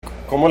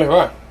¿Cómo les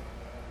va?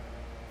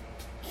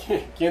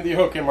 ¿Quién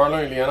dijo que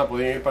Marlon y Liana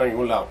podían ir para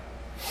ningún lado?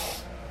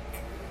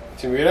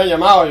 Si me hubiera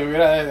llamado, yo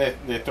hubiera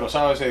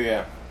destrozado esa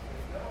idea.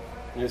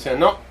 Y decían,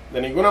 no, de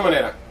ninguna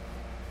manera.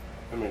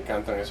 Me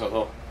encantan esos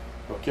dos.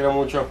 Los quiero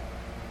mucho.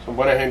 Son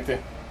buena gente.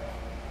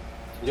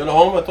 Yo los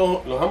amo a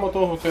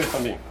todos ustedes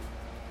también.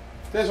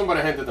 Ustedes son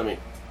buena gente también.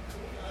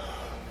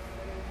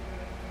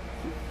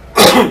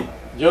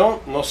 Yo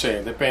no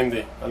sé,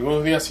 depende.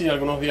 Algunos días sí,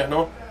 algunos días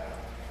no.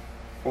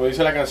 Como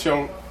dice la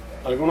canción,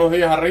 algunos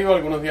días arriba,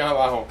 algunos días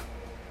abajo.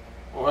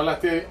 Ojalá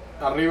esté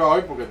arriba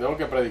hoy porque tengo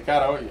que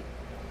predicar hoy.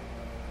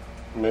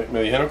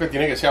 Me dijeron que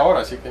tiene que ser ahora,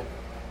 así que...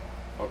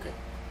 Ok.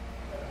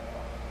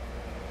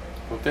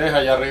 Ustedes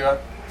allá arriba.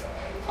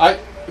 Ay,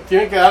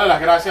 tienen que darle las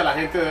gracias a la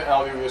gente de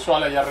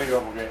audiovisual allá arriba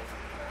porque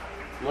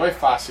no es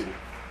fácil.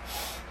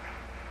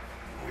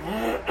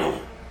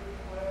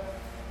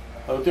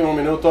 Al último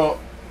minuto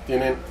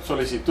tienen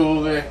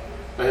solicitudes,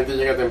 la gente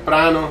llega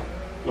temprano,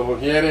 los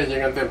ujieres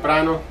llegan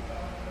temprano,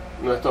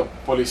 nuestro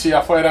policía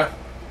afuera.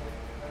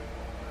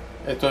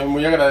 Estoy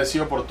muy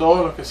agradecido por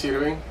todos los que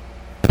sirven.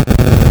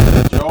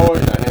 Yo y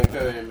la gente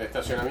del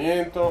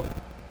estacionamiento,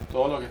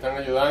 todos los que están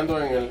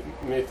ayudando en el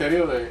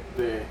ministerio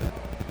de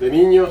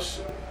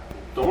niños.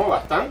 Toma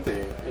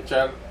bastante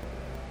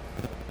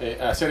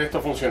hacer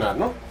esto funcionar,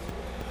 ¿no?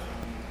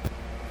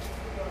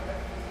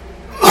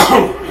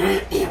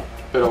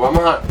 Pero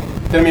vamos a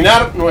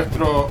terminar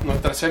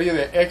nuestra serie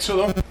de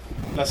Éxodo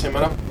la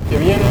semana que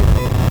viene.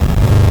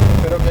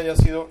 Espero que haya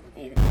sido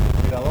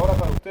inspiradora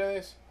para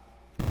ustedes.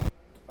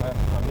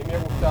 A mí me ha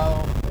gustado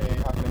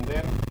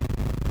aprender.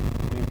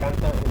 Me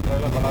encanta entrar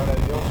en la palabra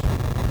de Dios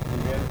y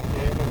ver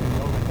qué es lo que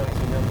Dios me está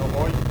enseñando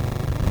hoy.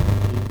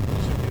 Y yo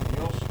sé que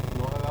Dios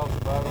nos ha dado su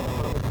palabra no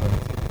solamente para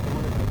que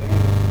estemos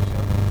entretenidos, sino que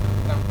seamos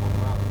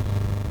transformados.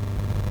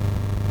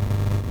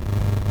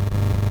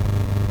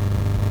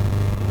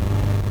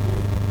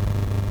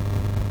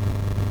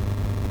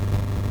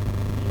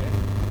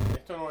 Y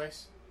esto no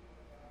es...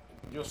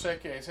 Yo sé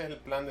que ese es el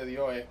plan de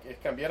Dios, es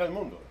cambiar al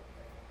mundo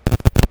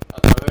a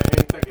través de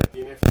gente que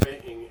tiene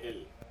fe en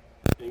Él,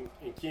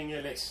 en quién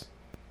Él es.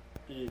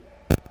 Y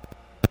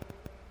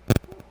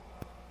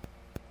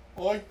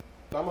hoy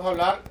vamos a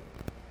hablar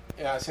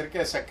acerca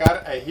de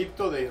sacar a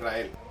Egipto de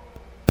Israel.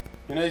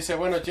 Y uno dice,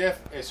 bueno, Jeff,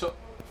 eso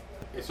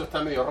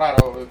está medio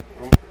raro.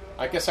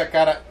 Hay que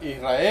sacar a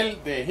Israel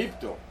de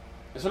Egipto.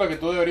 Eso es lo que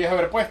tú deberías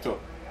haber puesto.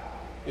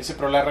 Dice,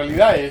 pero la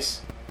realidad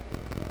es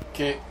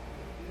que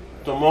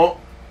tomó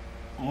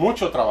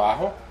mucho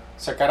trabajo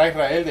sacar a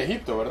Israel de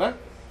Egipto, ¿verdad?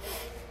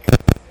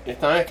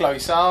 Estaban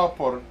esclavizados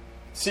por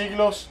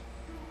siglos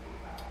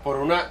por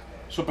una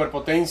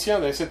superpotencia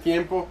de ese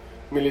tiempo,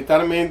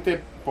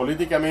 militarmente,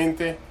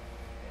 políticamente,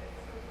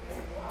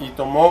 y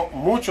tomó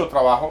mucho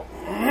trabajo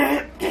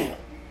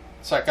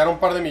sacar un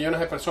par de millones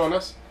de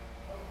personas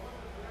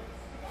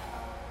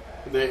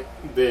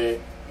de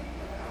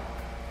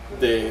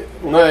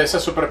una de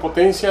esas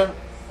superpotencias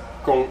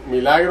con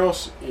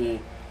milagros y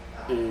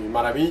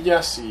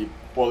maravillas y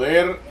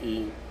poder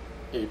y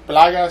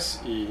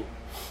plagas y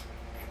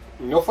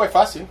no fue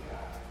fácil,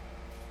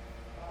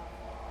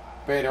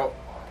 pero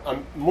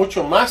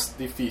mucho más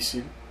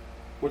difícil,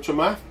 mucho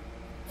más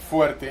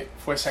fuerte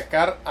fue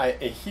sacar a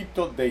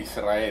Egipto de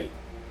Israel.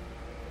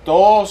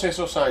 Todos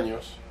esos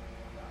años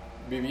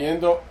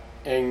viviendo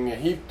en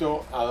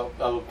Egipto,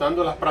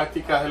 adoptando las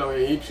prácticas de los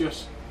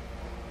egipcios,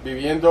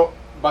 viviendo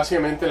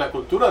básicamente la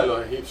cultura de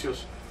los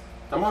egipcios.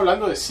 Estamos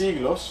hablando de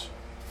siglos,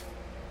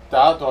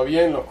 estaba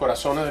todavía en los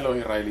corazones de los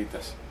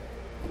israelitas.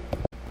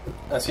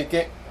 Así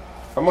que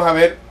vamos a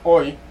ver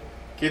hoy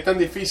qué tan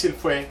difícil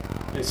fue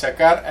el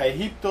sacar a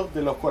Egipto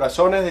de los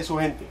corazones de su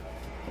gente.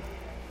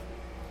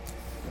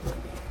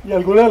 Y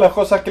algunas de las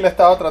cosas que él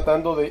estaba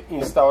tratando de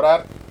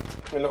instaurar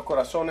en los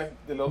corazones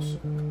de los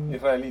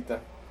israelitas.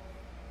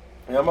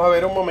 Y vamos a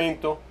ver un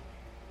momento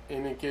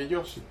en el que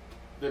ellos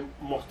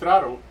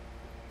demostraron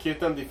qué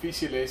tan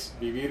difícil es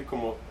vivir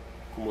como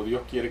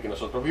Dios quiere que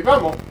nosotros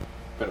vivamos,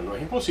 pero no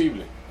es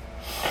imposible.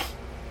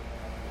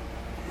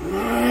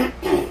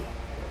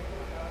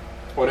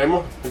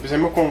 Oremos,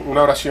 empecemos con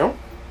una oración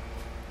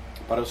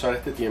para usar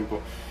este tiempo.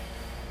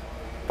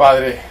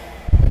 Padre,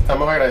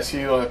 estamos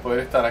agradecidos de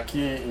poder estar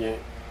aquí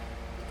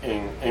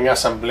en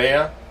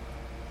asamblea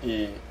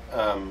y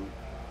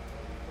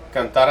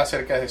cantar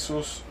acerca de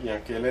Jesús, y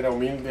aunque Él era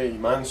humilde y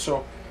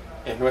manso,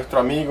 es nuestro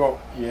amigo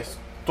y es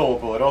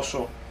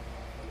todopoderoso,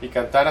 y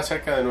cantar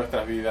acerca de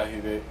nuestras vidas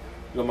y de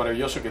lo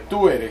maravilloso que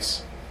tú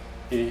eres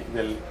y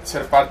del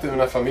ser parte de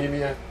una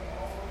familia,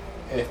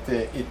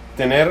 y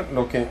tener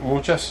lo que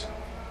muchas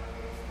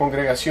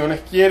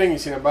congregaciones quieren, y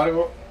sin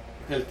embargo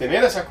el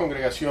tener esas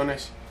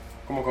congregaciones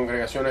como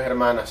congregaciones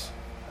hermanas.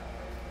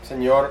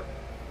 Señor,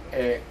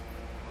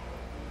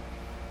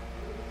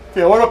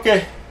 qué bueno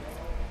que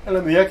en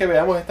la medida que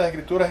veamos estas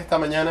escrituras esta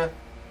mañana,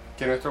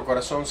 que nuestro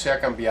corazón sea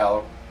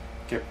cambiado,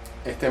 que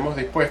estemos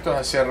dispuestos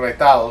a ser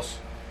retados,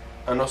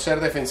 a no ser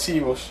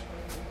defensivos,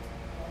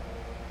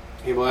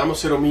 y podamos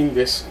ser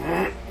humildes,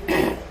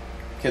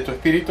 que tu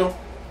Espíritu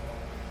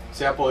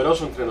sea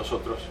poderoso entre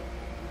nosotros,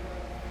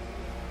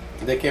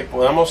 de que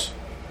podamos,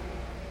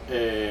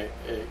 que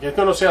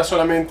esto no sea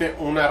solamente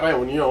una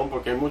reunión,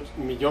 porque hay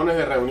millones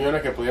de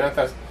reuniones que pudieran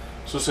estar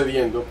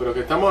sucediendo, pero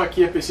que estamos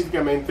aquí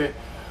específicamente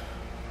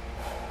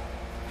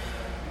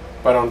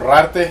para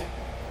honrarte,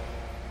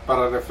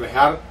 para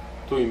reflejar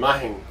tu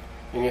imagen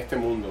en este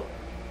mundo.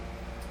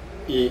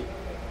 Y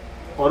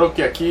oro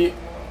que aquí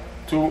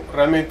tú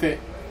realmente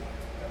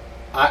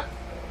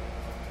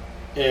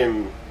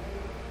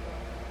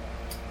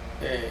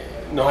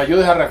nos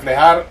ayudes a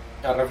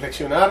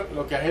reflexionar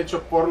lo que has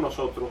hecho por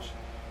nosotros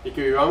y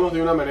que vivamos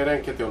de una manera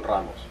en que te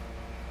honramos.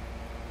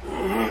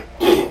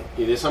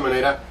 Y de esa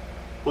manera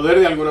poder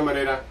de alguna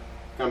manera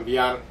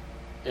cambiar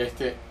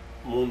este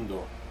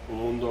mundo, un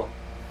mundo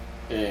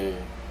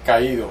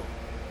caído.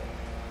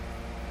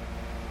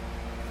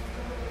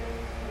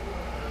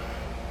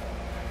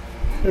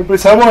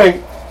 Empezamos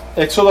en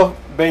Éxodo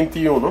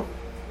 21,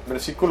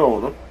 versículo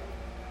 1.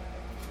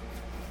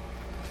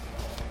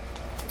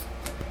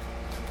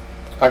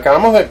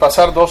 Acabamos de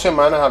pasar 2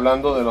 semanas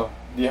hablando de los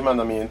 10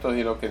 mandamientos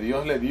y lo que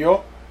Dios le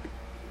dio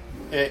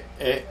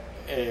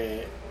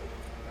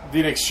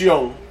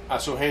dirección a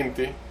su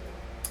gente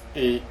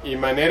y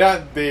manera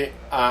de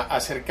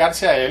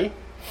acercarse a Él,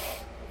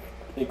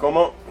 y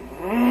cómo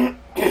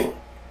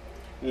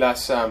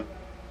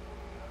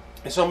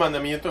esos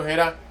mandamientos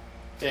era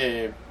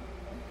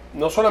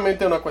no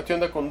solamente una cuestión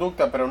de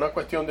conducta, pero una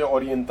cuestión de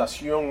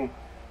orientación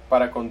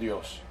para con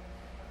Dios,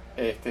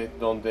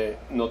 donde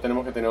no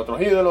tenemos que tener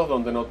otros ídolos,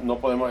 donde no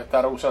podemos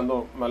estar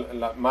usando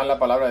mal la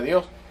palabra de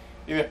Dios,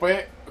 y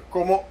después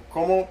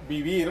cómo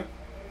vivir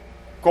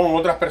con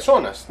otras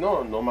personas,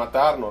 no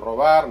matar, no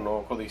robar,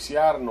 no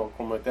codiciar, no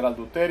cometer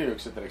adulterio,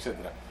 etcétera,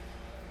 etcétera.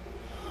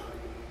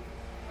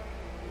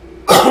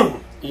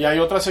 Y hay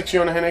otras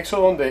secciones en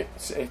Éxodo donde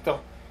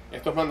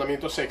estos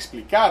mandamientos se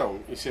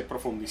explicaron y se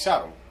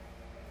profundizaron.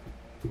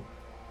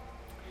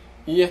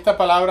 Y esta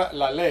palabra,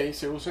 la ley,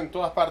 se usa en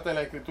todas partes de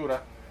la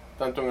Escritura,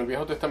 tanto en el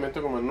Viejo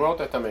Testamento como en el Nuevo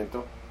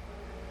Testamento.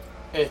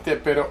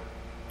 Pero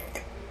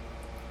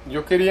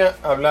yo quería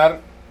tomar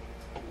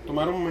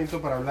un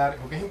momento para hablar,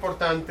 porque es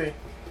importante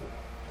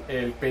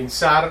el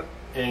pensar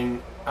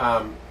en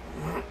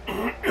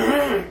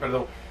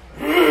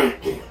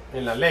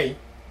la ley,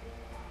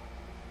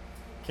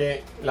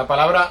 que la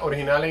palabra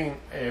original en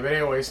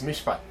hebreo es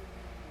mishpat,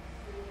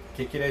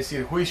 que quiere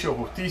decir juicio,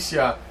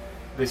 justicia,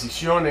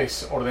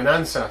 decisiones,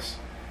 ordenanzas.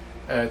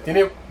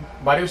 Tiene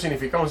varios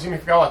significados, un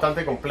significado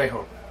bastante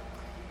complejo.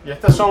 Y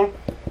estas son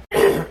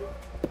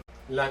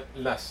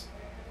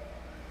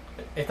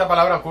esta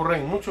palabra ocurre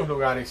en muchos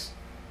lugares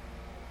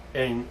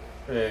en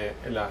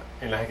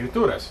las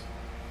Escrituras.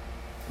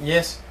 Y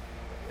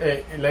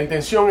la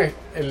intención es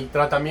el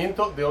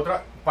tratamiento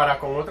para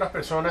con otras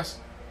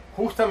personas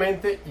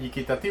justamente y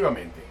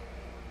equitativamente.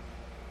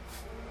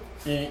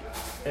 Y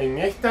en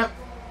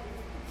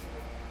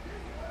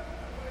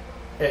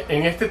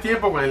este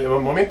tiempo, en el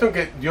momento en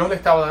que Dios le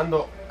estaba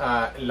dando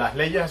las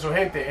leyes a su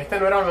gente, esta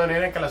no era la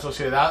manera en que la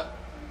sociedad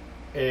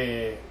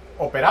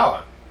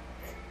operaba.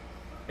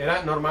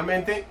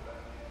 Normalmente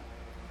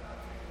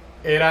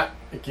era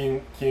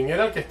quien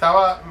era el que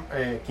estaba,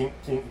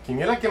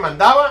 quien era el que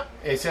mandaba,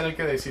 ese era el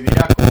que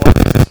decidía cómo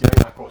se hacían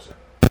las cosas.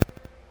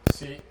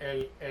 Si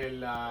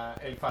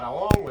el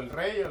faraón o el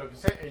rey o lo que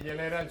sea, él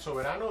era el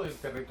soberano del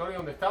territorio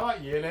donde estaba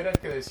y él era el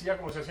que decía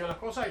cómo se hacían las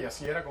cosas, y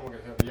así era como que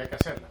se tenía que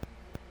hacerlas.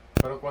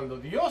 Pero cuando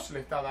Dios le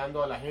está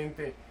dando a la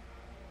gente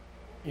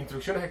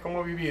instrucciones de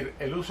cómo vivir,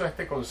 el uso de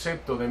este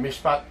concepto de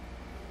mishpat,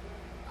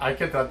 hay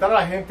que tratar a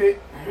la gente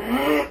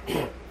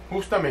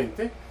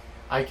justamente,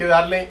 hay que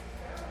darle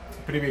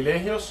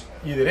privilegios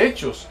y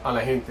derechos a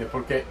la gente,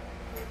 porque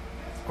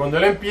cuando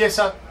él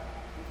empieza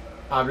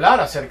a hablar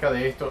acerca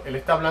de esto, él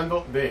está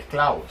hablando de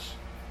esclavos.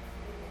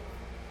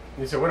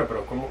 Dice, bueno,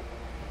 pero ¿cómo?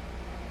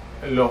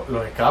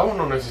 Los esclavos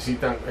no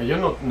necesitan, ellos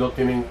no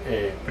tienen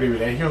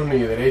privilegios ni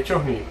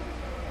derechos,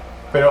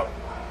 pero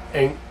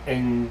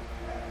en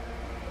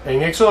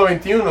Éxodo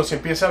 21 se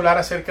empieza a hablar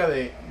acerca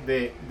de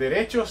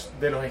derechos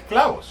de los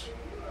esclavos.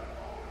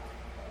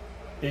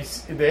 Y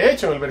de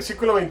hecho, en el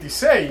versículo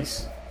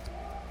 26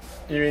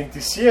 y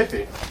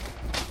 27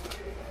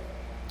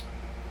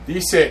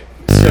 dice,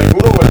 si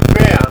alguno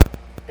golpea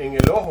en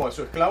el ojo a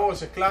su esclavo o a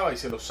su esclava y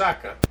se lo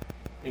saca,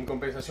 en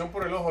compensación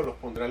por el ojo los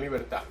pondrá en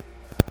libertad.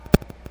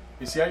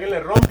 Y si alguien le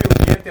rompe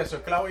un diente a su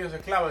esclavo y a su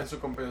esclava, en su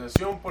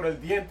compensación por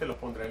el diente los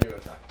pondrá en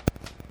libertad.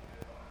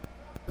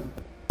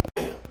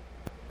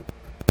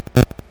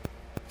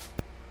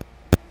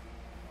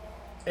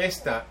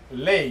 Esta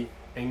ley,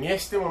 en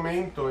este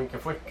momento en que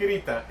fue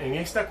escrita, en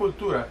esta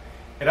cultura,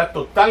 era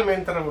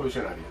totalmente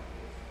revolucionaria.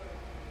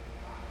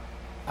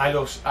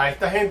 A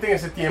esta gente en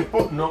ese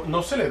tiempo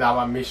no se le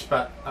daba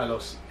mishpat a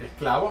los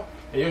esclavos.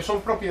 Ellos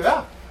son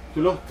propiedad.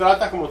 Tú los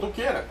tratas como tú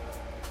quieras.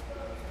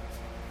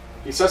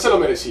 Quizás se lo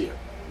merecía.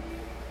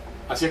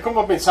 Así es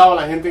como pensaba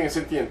la gente en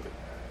ese tiempo.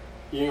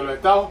 Y en los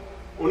Estados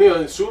Unidos,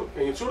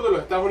 en el sur de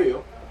los Estados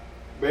Unidos,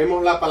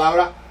 vemos la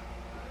palabra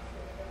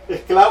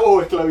esclavo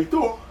o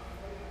esclavitud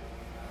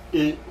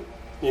y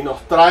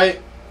nos trae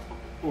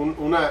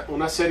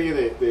una serie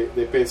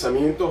de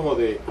pensamientos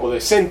o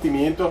de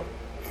sentimientos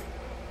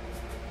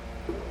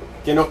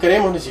que no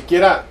queremos ni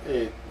siquiera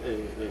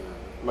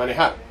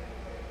manejar.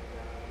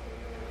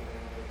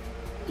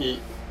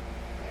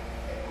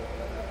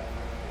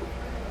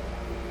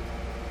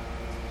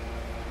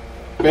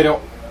 Pero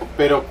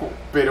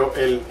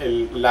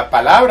la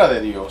palabra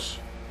de Dios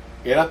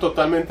era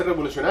totalmente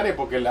revolucionaria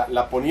porque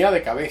la ponía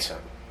de cabeza.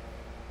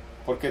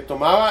 Porque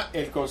tomaba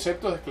el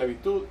concepto de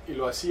esclavitud y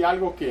lo hacía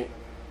algo que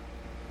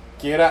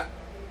era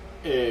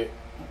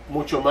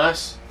mucho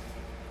más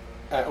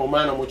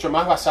humano, mucho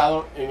más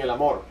basado en el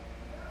amor,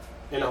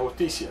 en la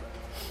justicia.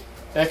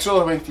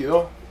 Éxodo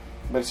 22,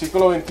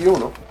 versículo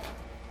 21,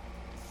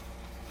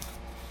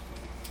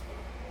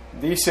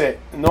 dice: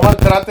 no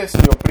maltrates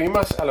ni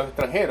oprimas a los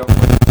extranjeros,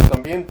 porque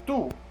también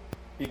tú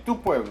y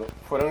tu pueblo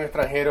fueron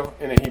extranjeros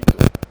en Egipto.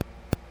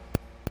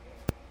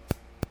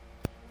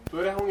 Tú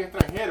eres un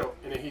extranjero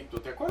en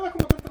Egipto. ¿Te acuerdas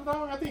cómo te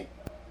trataban a ti?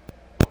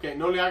 Ok,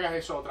 no le hagas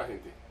eso a otra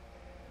gente.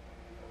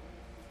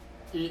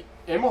 Y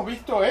hemos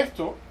visto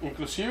esto,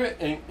 inclusive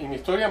en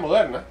historia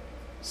moderna.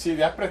 Si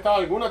le has prestado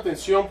alguna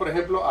atención, por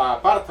ejemplo, a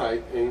apartheid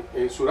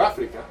en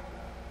Sudáfrica,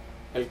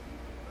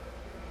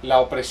 la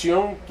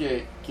opresión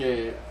que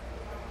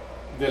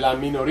de la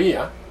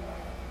minoría,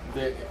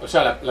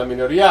 la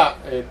minoría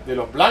de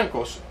los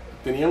blancos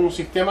tenían un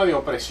sistema de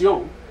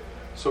opresión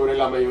sobre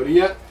la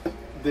mayoría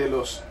de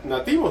los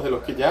nativos, de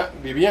los que ya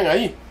vivían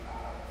ahí.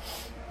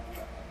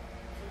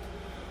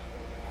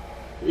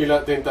 Y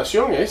la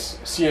tentación es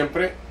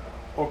siempre,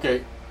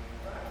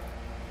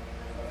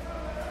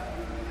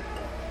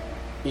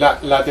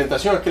 la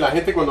tentación es que la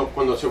gente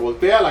cuando se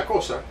voltea la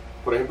cosa,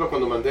 por ejemplo,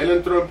 cuando Mandela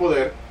entró en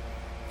poder,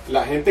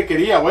 la gente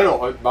quería, bueno,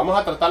 vamos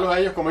a tratarlos a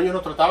ellos como ellos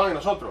nos trataban a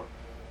nosotros.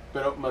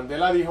 Pero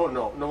Mandela dijo,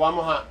 no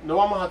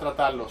vamos a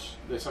tratarlos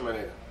de esa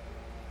manera.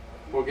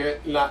 Porque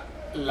la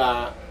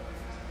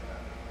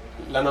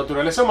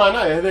naturaleza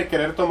humana es de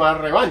querer tomar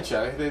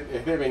revancha, es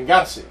de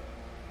vengarse.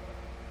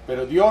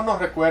 Pero Dios nos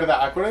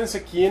recuerda,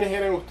 acuérdense quiénes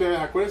eran ustedes,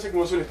 acuérdense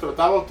cómo se les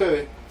trataba a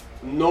ustedes,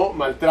 no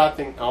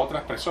maltraten a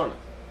otras personas.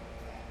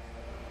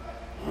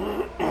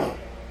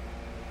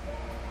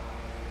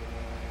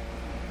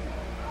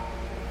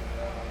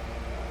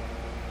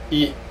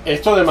 Y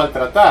esto de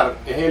maltratar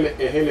es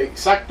el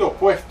exacto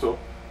opuesto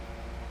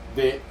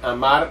de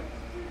amar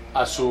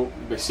a su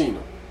vecino.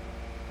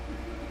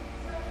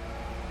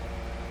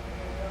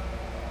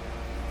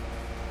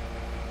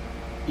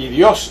 Y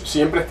Dios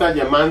siempre está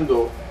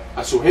llamando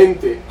a su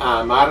gente a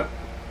amar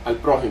al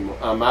prójimo,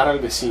 a amar al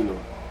vecino.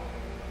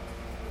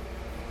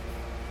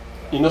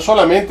 Y no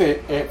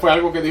solamente fue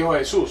algo que dijo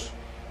Jesús,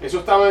 eso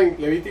estaba en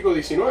Levítico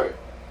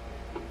 19.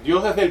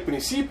 Dios desde el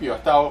principio ha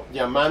estado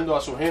llamando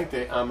a su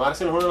gente a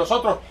amarse los unos a los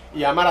otros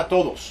y a amar a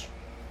todos.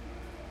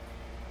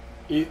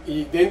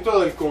 Y dentro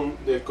del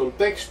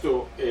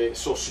contexto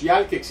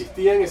social que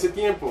existía en ese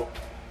tiempo,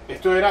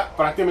 esto era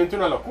prácticamente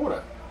una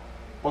locura,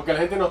 porque la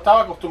gente no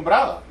estaba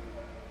acostumbrada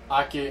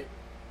a que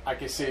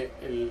se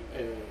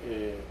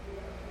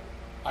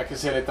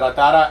le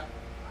tratara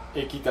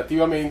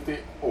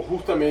equitativamente o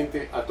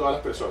justamente a todas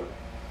las personas.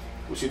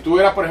 Pues si tú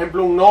eras, por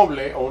ejemplo, un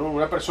noble o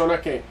una persona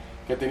que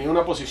tenía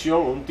una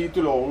posición, un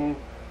título, y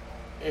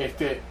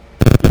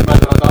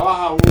maltratabas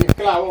a un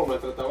esclavo o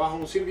maltratabas a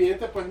un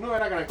sirviente, pues no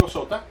era gran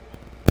cosota,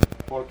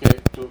 porque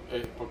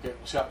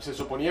se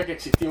suponía que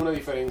existía una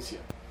diferencia.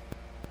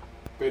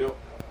 Pero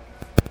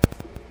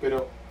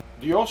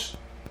Dios,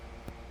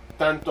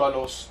 tanto a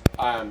los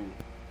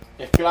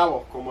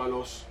esclavos como a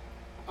los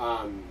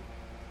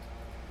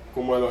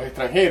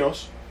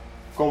extranjeros,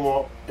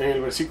 como en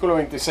el versículo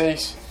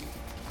 23,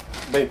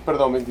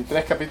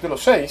 capítulo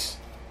 6,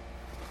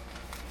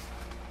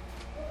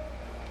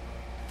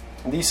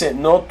 dice: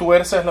 no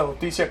tuerzas la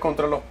justicia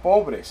contra los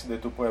pobres de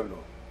tu pueblo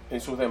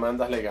en sus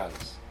demandas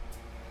legales.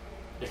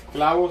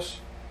 Esclavos,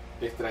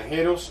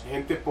 extranjeros,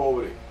 gente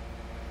pobre,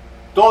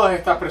 todas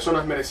estas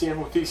personas merecían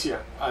justicia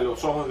a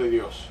los ojos de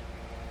Dios.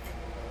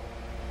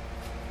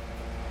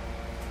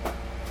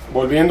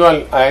 Volviendo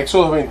a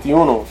Éxodo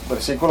 21,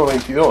 versículo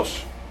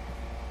 22.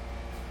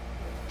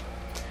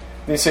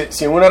 Dice: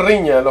 si en una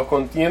riña los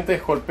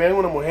contientes golpean a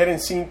una mujer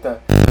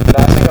encinta y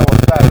la hacen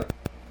abortar,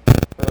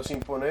 pero sin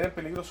poner en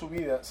peligro su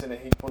vida, se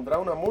les impondrá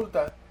una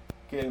multa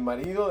que el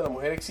marido de la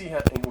mujer exija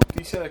en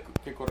justicia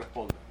que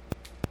corresponda.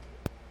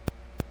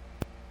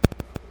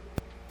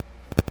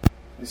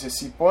 Dice: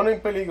 si pone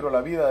en peligro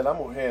la vida de la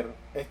mujer,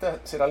 esta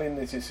será la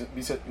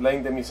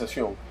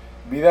indemnización: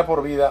 vida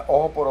por vida,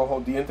 ojo por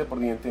ojo, diente por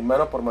diente,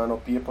 mano por mano,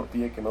 pie por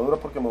pie, quemadura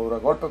por quemadura,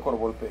 golpe por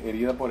golpe,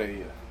 herida por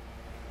herida.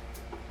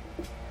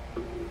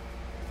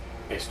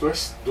 Esto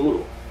es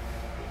duro.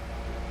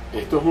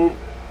 Esto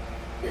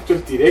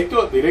es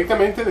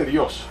directamente de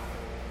Dios.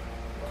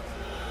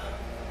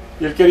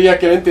 Y él quería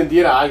que él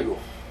entendiera algo.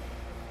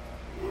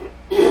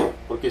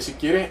 Porque si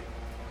quieres,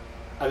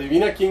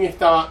 adivina quién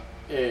estaba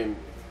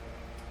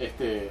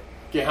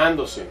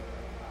quejándose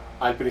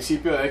al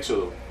principio de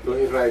Éxodo, los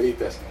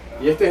israelitas.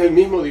 Y este es el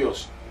mismo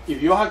Dios. ¿Y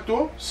Dios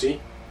actuó? Sí,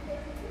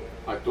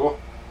 actuó.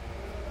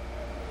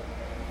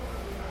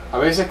 A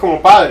veces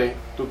como padre,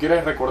 tú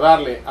quieres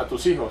recordarle a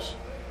tus hijos,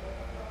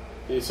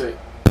 y dice,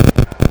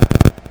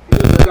 yo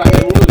te traje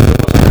al mundo y yo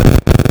puedo saber,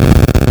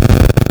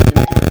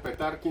 tienes que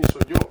respetar quién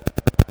soy yo.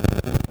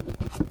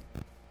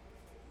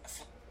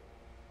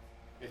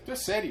 Esto es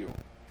serio.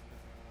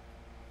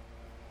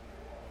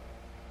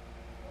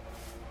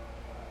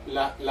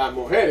 Las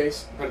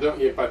mujeres,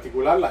 y en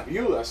particular las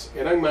viudas,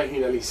 eran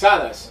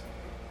marginalizadas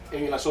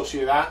en la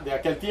sociedad de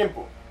aquel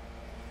tiempo.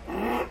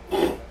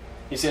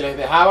 Y se les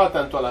dejaba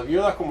tanto a las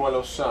viudas como a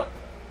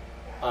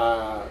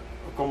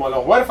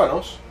los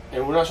huérfanos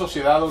en una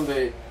sociedad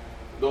donde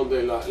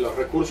los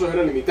recursos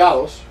eran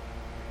limitados.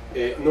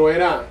 No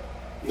era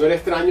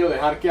extraño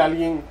dejar que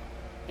alguien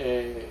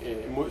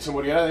se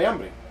muriera de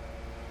hambre.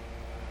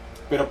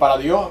 Pero para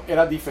Dios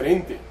era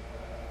diferente.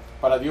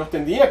 Para Dios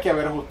tendría que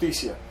haber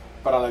justicia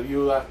para la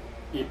viuda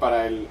y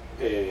para el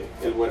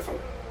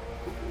huérfano.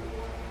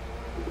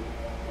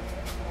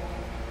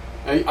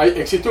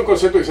 Existe un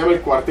concepto que se llama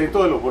el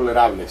cuarteto de los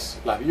vulnerables: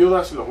 las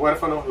viudas, los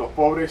huérfanos, los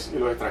pobres y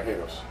los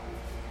extranjeros.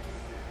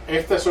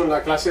 Estas son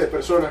la clase de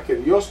personas que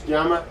Dios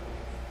llama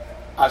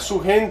a su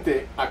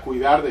gente a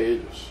cuidar de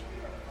ellos.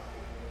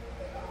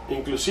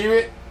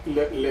 Inclusive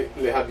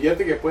les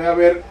advierte que puede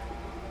haber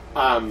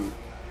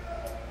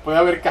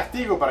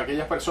castigo para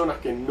aquellas personas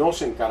que no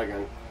se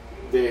encargan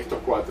de estos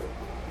cuatro.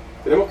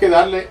 Tenemos que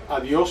darle a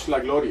Dios la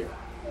gloria.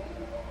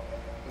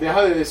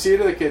 Deja de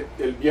decir de que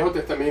el Viejo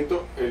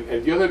Testamento,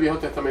 el Dios del Viejo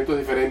Testamento es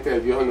diferente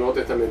del Dios del Nuevo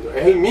Testamento.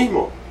 Es el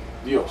mismo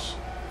Dios.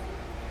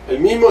 El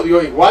mismo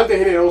Dios, igual de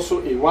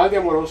generoso, igual de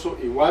amoroso,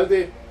 igual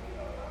de...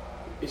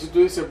 Y si tú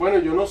dices, bueno,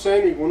 yo no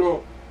sé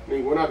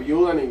ninguna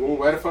viuda,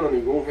 ningún huérfano,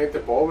 ningún gente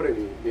pobre,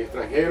 ni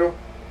extranjero.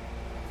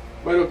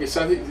 Bueno,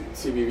 quizás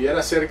si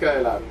viviera cerca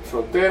de la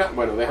frontera,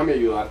 bueno, déjame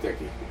ayudarte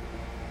aquí.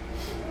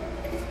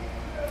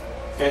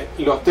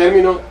 Los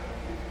términos,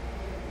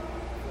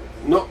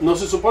 no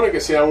se supone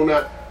que sea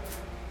una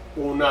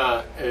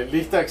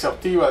lista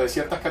exhaustiva de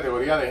ciertas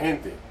categorías de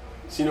gente,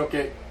 sino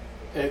que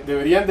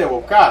deberían de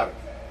evocar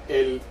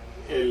el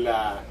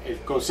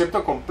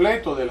concepto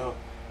completo de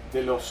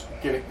los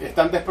que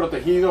están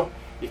desprotegidos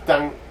y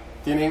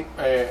tienen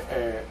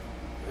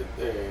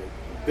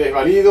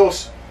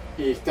desvalidos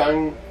y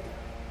están...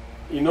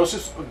 Y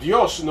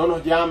Dios no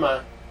nos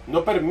llama,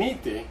 no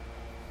permite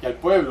que el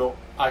pueblo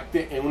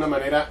acte en una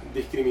manera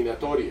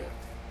discriminatoria.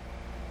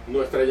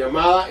 Nuestra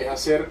llamada es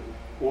hacer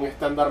un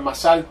estándar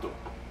más alto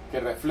que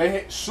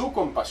refleje su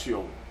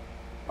compasión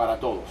para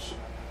todos.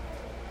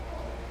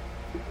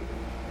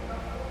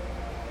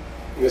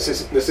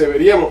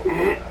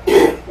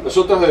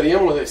 Nosotros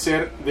deberíamos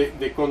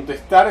de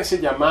contestar ese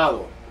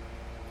llamado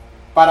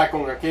para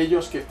con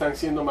aquellos que están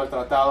siendo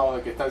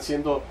maltratados, que están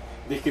siendo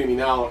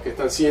discriminados, que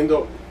están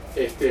siendo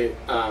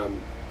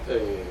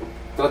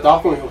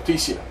tratados con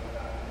injusticia.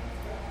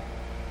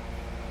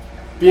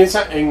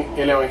 Piensa en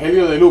el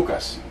Evangelio de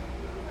Lucas.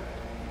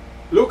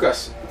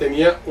 Lucas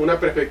tenía una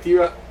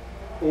perspectiva,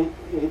 un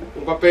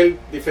papel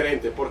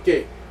diferente. ¿Por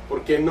qué?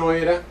 Porque no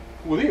era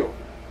judío.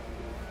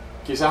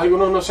 Quizás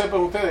algunos no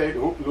sepan ustedes,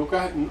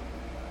 Lucas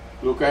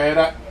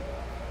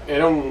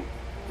era un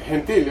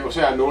gentil, o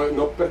sea,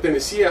 no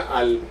pertenecía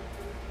al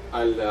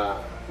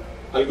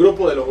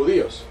grupo de los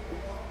judíos.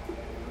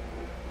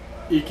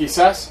 Y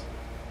quizás,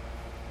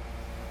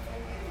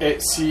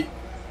 si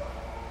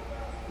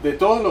de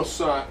todos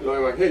los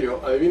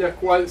evangelios, adivina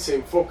cuál se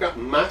enfoca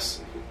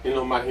más en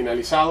los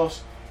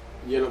marginalizados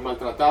y en los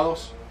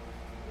maltratados.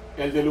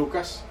 El de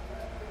Lucas.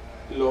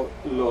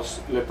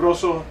 Los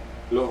leprosos,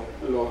 los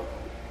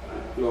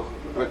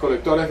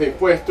recolectores de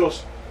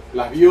impuestos,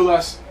 las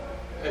viudas,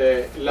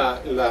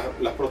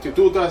 las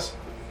prostitutas.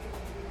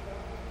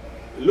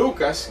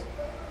 Lucas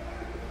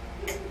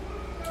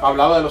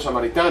hablaba de los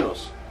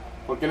samaritanos,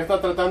 porque él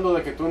está tratando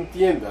de que tú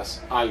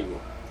entiendas algo.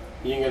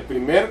 Y en el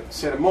primer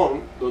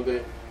sermón,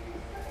 donde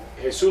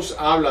Jesús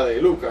habla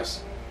de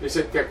Lucas,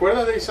 dice, ¿te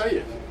acuerdas de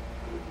Isaías?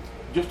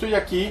 Yo estoy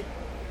aquí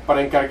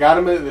para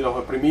encargarme de los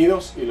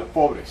oprimidos y los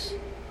pobres,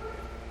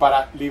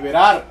 para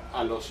liberar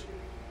a los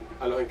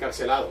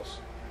encarcelados.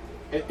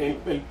 En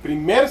el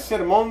primer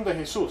sermón de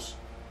Jesús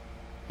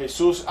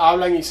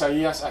habla en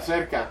Isaías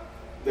acerca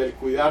del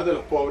cuidar de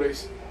los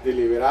pobres, de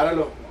liberar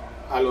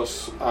a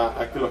los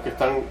que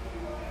están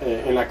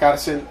en la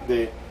cárcel,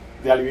 de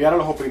aliviar a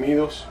los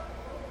oprimidos.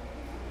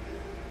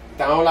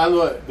 Estamos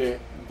hablando de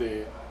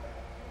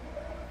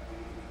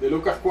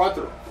Lucas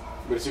 4,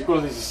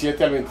 versículos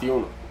 17 al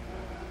 21.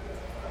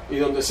 Y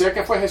donde sea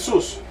que fue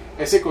Jesús,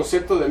 ese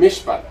concepto de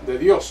Mishpat, de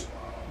Dios,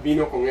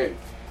 vino con él.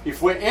 Y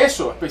fue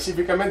eso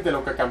específicamente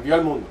lo que cambió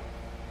al mundo.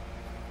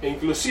 E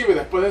inclusive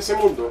después de ese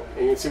mundo,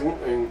 en el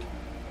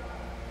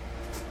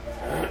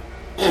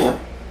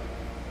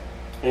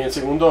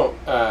segundo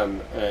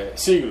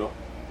siglo,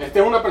 esta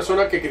es una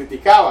persona que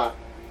criticaba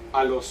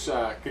a los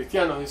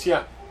cristianos.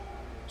 Decía,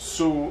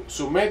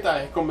 su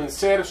meta es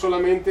convencer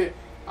solamente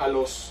a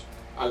los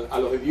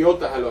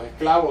idiotas, a los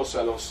esclavos,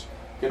 a los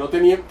que no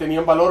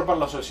tenían valor para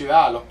la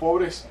sociedad, a los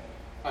pobres,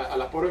 a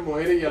las pobres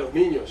mujeres y a los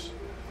niños.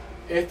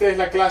 Esta es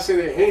la clase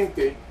de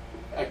gente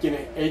a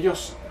quienes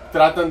ellos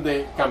tratan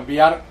de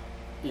cambiar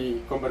y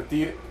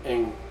convertir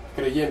en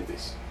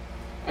creyentes.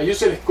 A ellos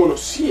se les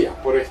conocía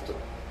por esto.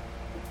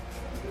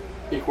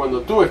 Y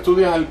cuando tú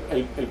estudias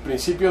el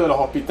principio de los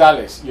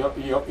hospitales y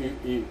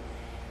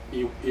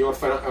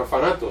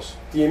orfanatos,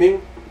 tienen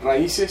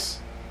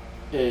raíces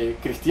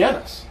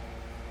cristianas.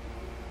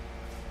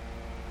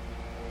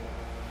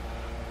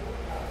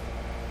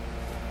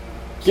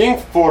 ¿Quién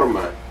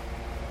forma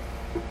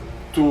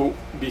tu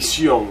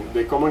visión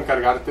de cómo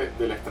encargarte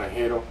del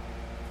extranjero,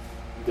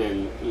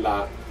 del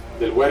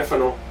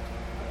huérfano,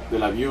 de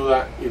la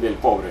viuda y del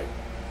pobre?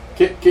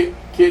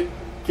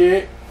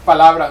 ¿Qué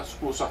palabras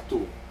usas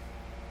tú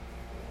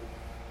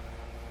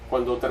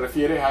cuando te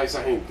refieres a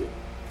esa gente?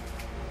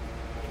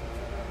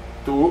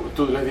 Tú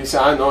les dices,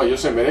 no, ellos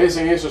se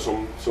merecen eso,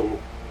 son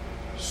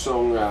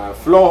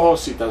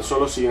flojos y tan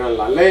solo siguen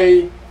la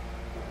ley.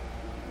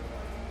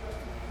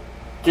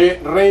 ¿Qué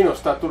reino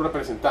estás tú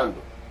representando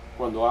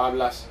cuando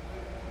hablas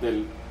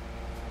del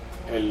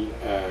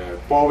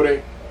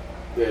pobre,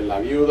 de la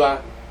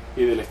viuda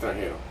y del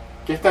extranjero?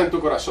 ¿Qué está en tu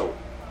corazón?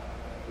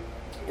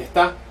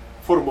 ¿Está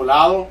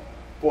formulado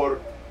por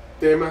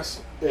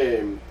temas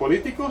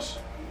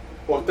políticos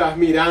o estás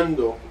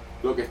mirando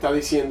lo que está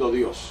diciendo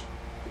Dios?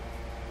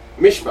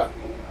 Mishpat.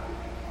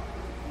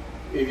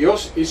 Y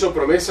Dios hizo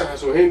promesas a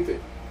su gente.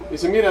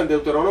 Dice, mira, en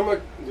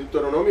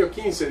Deuteronomio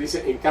 15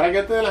 dice,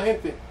 encárgate de la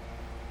gente.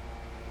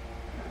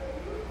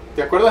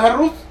 ¿Te acuerdas de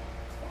Ruth?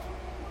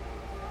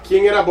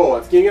 ¿Quién era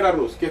Boaz? ¿Quién era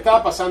Ruth? ¿Qué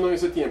estaba pasando en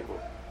ese tiempo?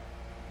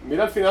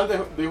 Mira, al final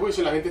de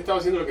juicio la gente estaba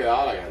haciendo lo que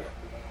daba la gana.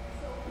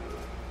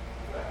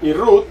 Y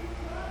Ruth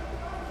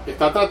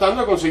está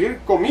tratando de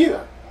conseguir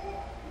comida.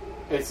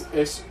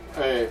 Es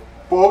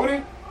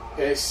pobre,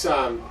 es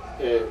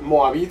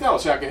moabita, o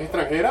sea que es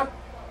extranjera,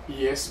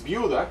 y es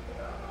viuda.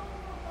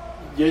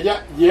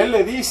 Y él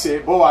le dice,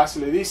 Boaz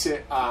le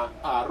dice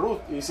a Ruth,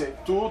 dice,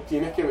 tú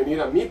tienes que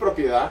venir a mi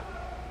propiedad.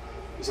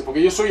 Dice,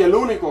 porque yo soy el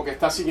único que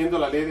está siguiendo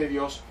la ley de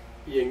Dios,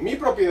 y en mi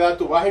propiedad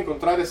tú vas a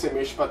encontrar ese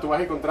mishpat, tú vas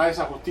a encontrar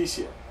esa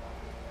justicia.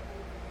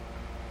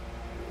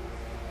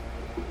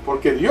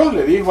 Porque Dios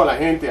le dijo a la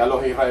gente, a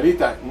los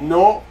israelitas,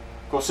 no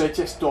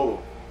coseches todo.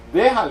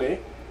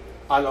 Déjale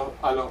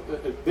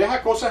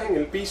deja cosas en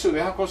el piso,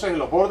 deja cosas en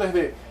los bordes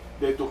de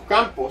tus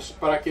campos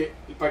para que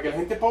la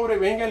gente pobre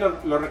venga y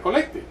lo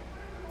recolecte.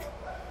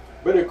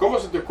 Bueno, ¿y cómo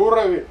se te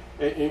ocurre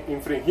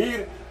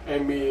infringir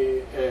en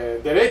mi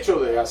derecho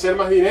de hacer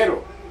más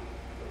dinero?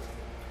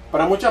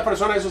 Para muchas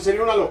personas eso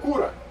sería una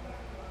locura.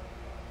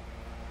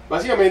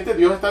 Básicamente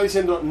Dios está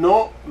diciendo,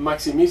 no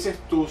maximices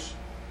tu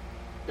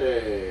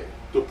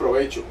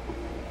provecho,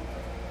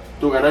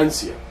 tu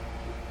ganancia.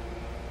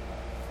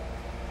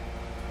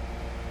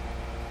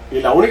 Y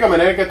la única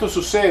manera que esto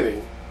sucede,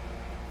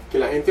 que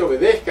la gente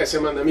obedezca ese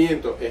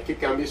mandamiento, es que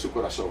cambie su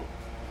corazón.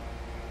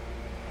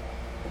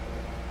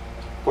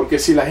 Porque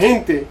si la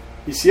gente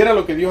hiciera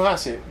lo que Dios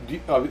hace,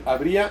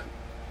 habría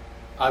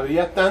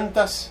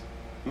tantas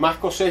más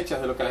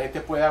cosechas de lo que la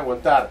gente puede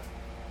aguantar.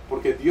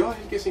 Porque Dios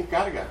es el que se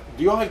encarga.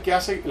 Dios es el que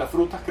hace las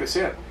frutas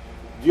crecer.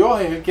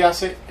 Dios es el que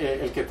hace,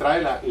 el que trae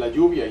la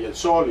lluvia y el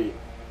sol.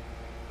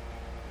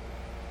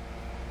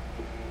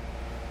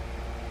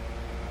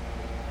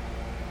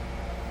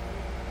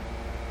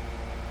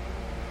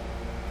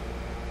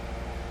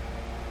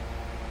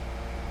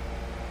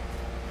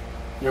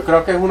 Yo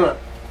creo que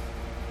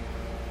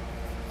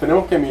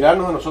tenemos que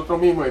mirarnos a nosotros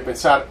mismos y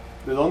pensar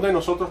de dónde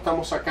nosotros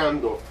estamos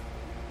sacando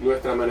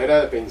nuestra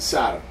manera de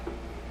pensar.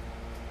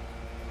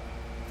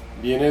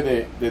 ¿Viene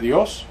de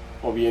Dios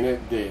o viene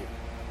de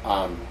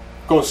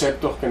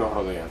conceptos que nos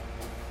rodean?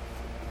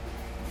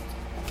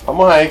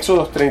 Vamos a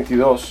Éxodo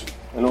 32,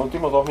 en los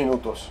últimos 2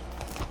 minutos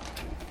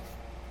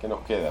que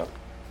nos quedan.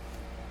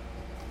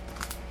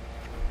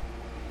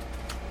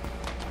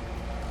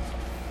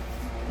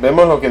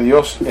 Vemos lo que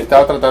Dios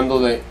estaba tratando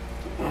de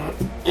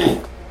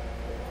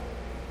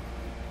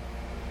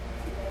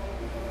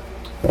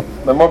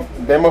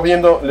vemos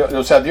viendo,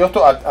 o sea, Dios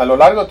a lo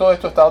largo de todo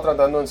esto estaba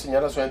tratando de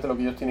enseñar a su gente lo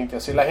que ellos tienen que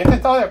hacer. La gente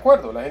estaba de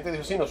acuerdo, la gente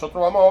dijo, sí,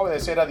 nosotros vamos a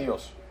obedecer a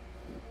Dios.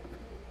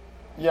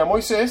 Y a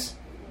Moisés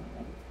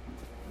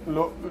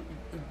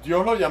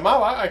Dios lo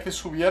llamaba a que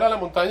subiera a la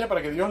montaña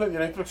para que Dios le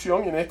diera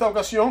instrucción, y en esta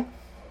ocasión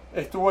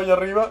estuvo allá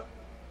arriba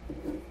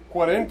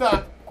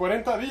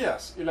 40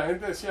 días, y la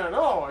gente decía,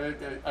 no,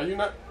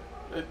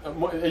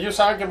 ellos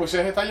saben que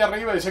Moisés está allá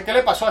arriba, y dicen, ¿qué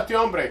le pasó a este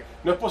hombre?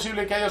 No es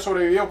posible que haya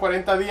sobrevivido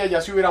 40 días,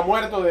 ya se hubiera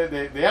muerto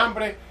de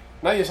hambre,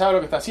 nadie sabe lo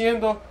que está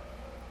haciendo.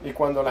 Y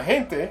cuando la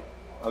gente,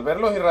 al ver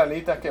los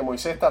israelitas que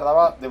Moisés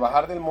tardaba de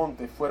bajar del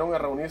monte, fueron a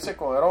reunirse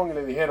con Aarón y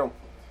le dijeron,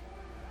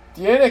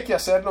 tienes que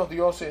hacernos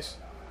dioses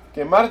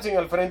que marchen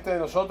al frente de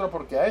nosotros,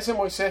 porque a ese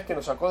Moisés que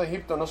nos sacó de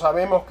Egipto no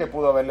sabemos qué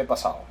pudo haberle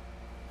pasado.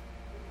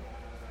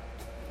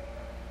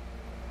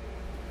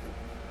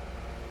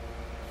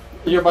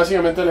 Ellos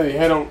básicamente le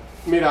dijeron,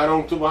 mira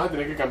Aarón, tú vas a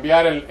tener que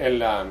cambiar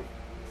el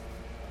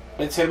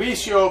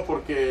servicio,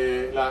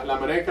 porque la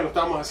manera en que lo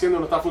estamos haciendo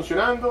no está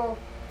funcionando.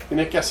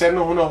 Tienes que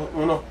hacernos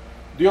unos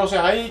dioses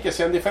ahí que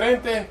sean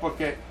diferentes,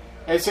 porque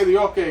ese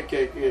Dios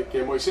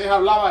que Moisés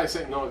hablaba,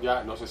 ese no,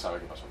 ya no se sabe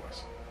qué pasó con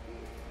eso.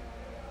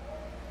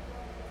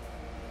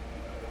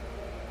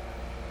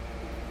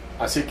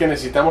 Así que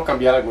necesitamos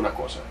cambiar algunas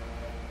cosas.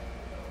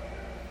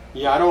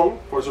 Y Aarón,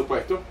 por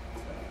supuesto,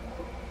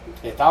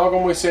 estaba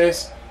con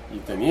Moisés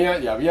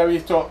y había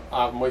visto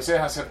a Moisés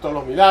hacer todos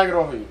los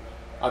milagros,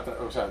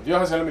 o sea,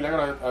 Dios hacía los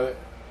milagros.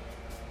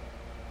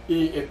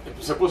 Y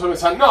se puso a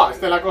pensar, no,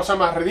 esta es la cosa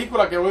más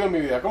ridícula que he oído en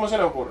mi vida. ¿Cómo se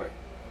le ocurre?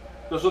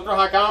 Nosotros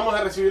acabamos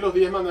de recibir los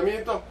 10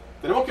 mandamientos,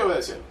 tenemos que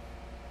obedecerlos.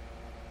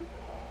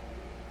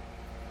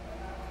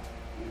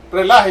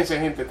 Relájense,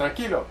 gente,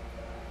 tranquilo.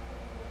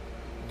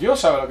 Dios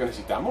sabe lo que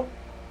necesitamos.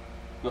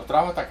 Nos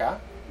trajo hasta acá.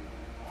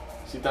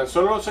 Si tan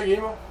solo lo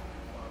seguimos,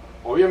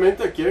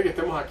 obviamente Él quiere que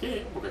estemos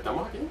aquí, porque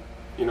estamos aquí.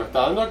 Y nos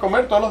está dando de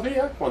comer todos los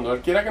días. Cuando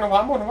Él quiera que nos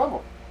vamos, nos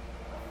vamos.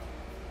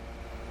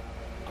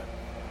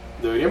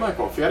 Deberíamos de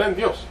confiar en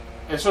Dios.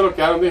 Eso es lo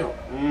que Aarón dijo.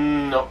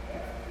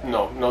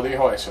 No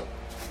dijo eso.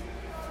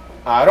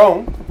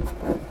 Aarón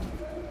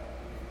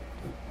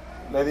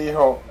le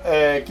dijo,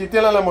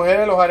 quítele a la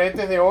mujer los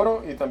aretes de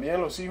oro y también a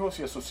los hijos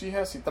y a sus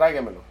hijas y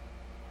tráigamelo.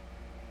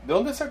 ¿De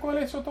dónde sacó él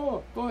eso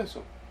todo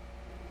eso?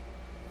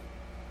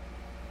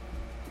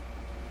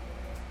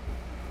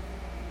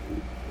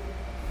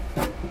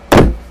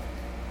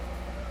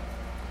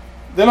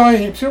 De los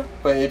egipcios,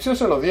 los egipcios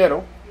se los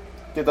dieron,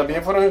 que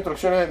también fueron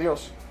instrucciones de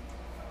Dios.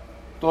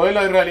 Todos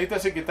los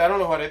israelitas se quitaron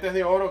los aretes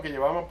de oro que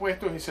llevaban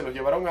puestos y se los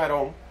llevaron a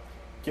Aarón,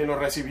 quien los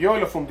recibió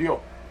y los fundió.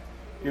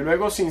 Y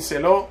luego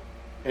cinceló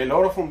el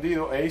oro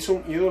fundido e hizo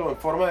un ídolo en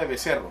forma de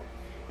becerro.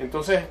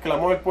 Entonces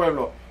exclamó el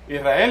pueblo,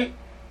 Israel,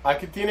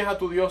 aquí tienes a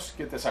tu Dios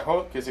que te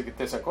sacó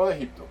de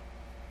Egipto.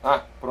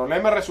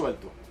 Problema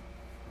resuelto.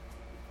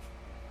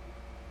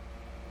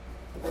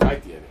 Ahí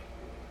tiene.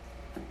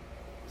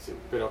 Sí,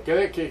 pero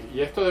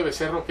 ¿y esto de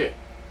becerro qué?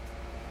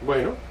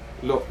 Bueno,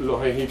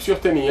 los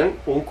egipcios tenían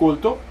un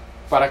culto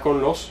para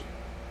con los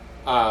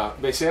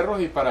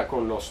becerros y para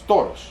con los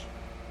toros.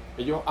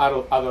 Ellos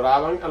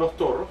adoraban a los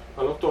toros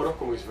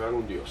como si fueran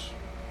un dios.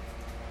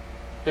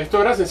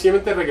 Esto era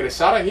sencillamente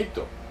regresar a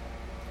Egipto.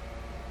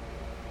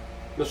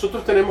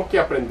 Nosotros tenemos que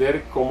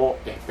aprender cómo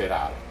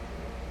esperar.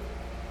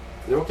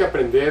 Tenemos que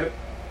aprender,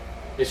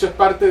 eso es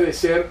parte de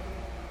ser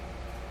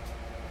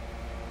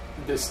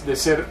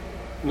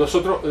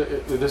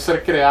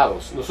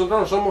creados. Nosotros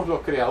no somos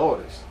los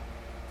creadores.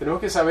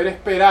 Tenemos que saber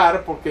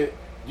esperar porque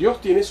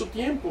Dios tiene su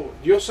tiempo.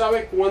 Dios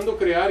sabe cuándo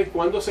crear y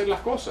cuándo hacer las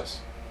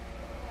cosas.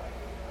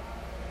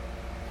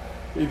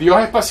 Y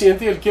Dios es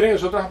paciente y Él quiere que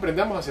nosotros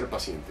aprendamos a ser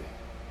pacientes.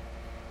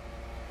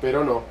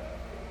 Pero no.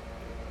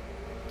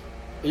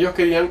 Ellos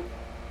querían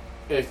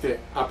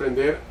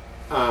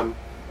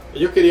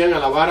ellos querían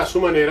alabar a su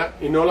manera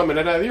y no la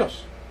manera de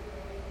Dios.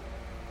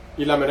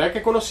 Y la manera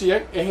que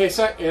conocían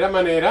era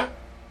manera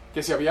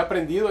que se había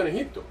aprendido en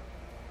Egipto.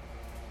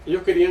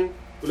 Ellos querían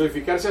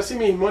glorificarse a sí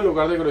mismos en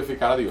lugar de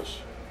glorificar a Dios.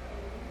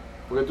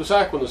 Porque tú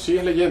sabes, cuando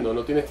sigues leyendo,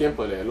 no tienes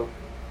tiempo de leerlo,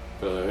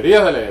 pero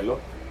deberías de leerlo.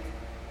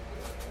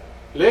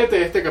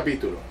 Léete este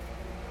capítulo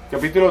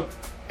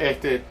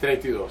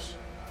 32.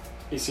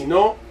 Y si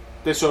no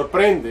te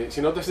sorprende,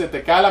 si no se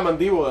te cae la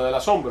mandíbula del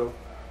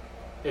asombro,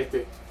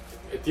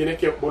 tienes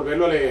que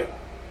volverlo a leer.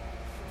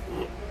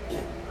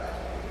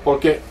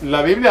 Porque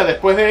la Biblia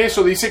después de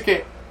eso dice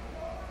que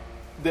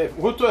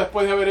justo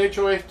después de haber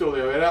hecho esto,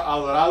 de haber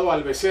adorado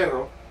al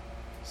becerro,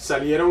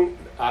 salieron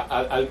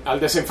al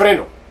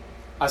desenfreno,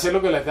 a hacer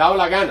lo que les daba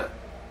la gana.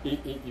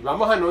 Y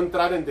vamos a no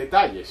entrar en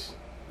detalles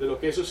de lo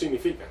que eso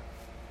significa.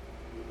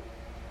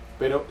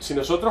 Pero si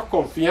nosotros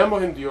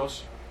confiamos en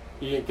Dios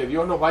y en que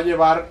Dios nos va a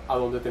llevar a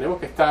donde tenemos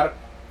que estar,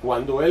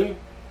 cuando Él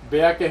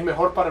vea que es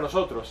mejor para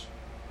nosotros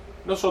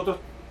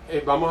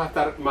vamos a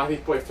estar más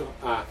dispuestos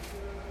a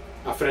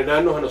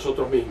frenarnos a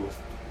nosotros mismos,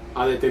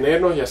 a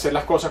detenernos y hacer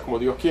las cosas como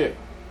Dios quiere.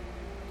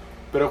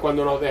 Pero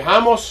cuando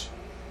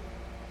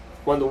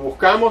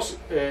buscamos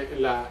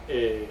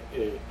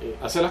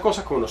hacer las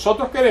cosas como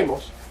nosotros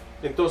queremos,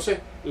 entonces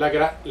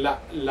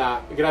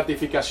la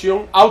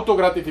gratificación,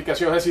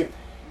 autogratificación, es decir,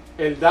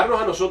 el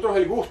darnos a nosotros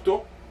el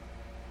gusto,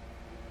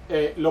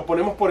 lo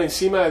ponemos por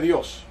encima de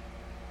Dios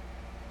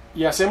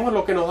y hacemos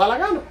lo que nos da la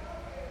gana.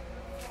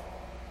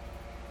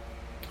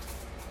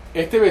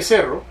 Este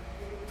becerro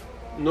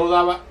no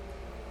daba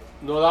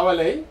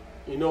ley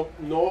y no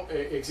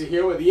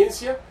exigía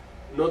obediencia,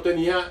 no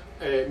tenía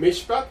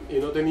mishpat y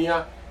no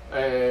tenía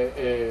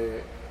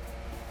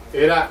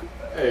era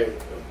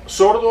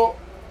sordo,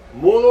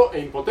 mudo e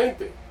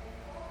impotente,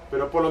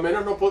 pero por lo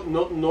menos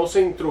no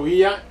se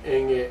instruía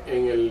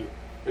en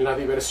la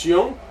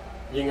diversión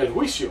y en el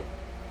juicio.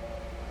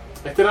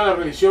 Esta era la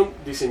religión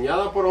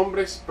diseñada por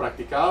hombres,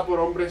 practicada por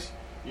hombres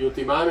y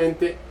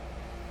últimamente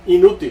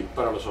inútil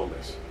para los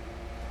hombres.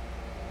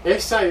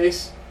 Esa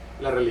es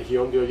la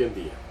religión de hoy en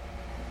día.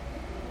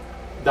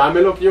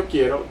 Dame lo que yo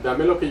quiero,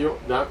 dame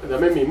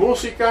mi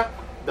música,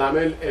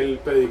 dame el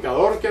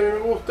predicador que a mí me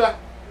gusta,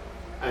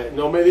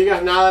 no me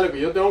digas nada de lo que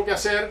yo tengo que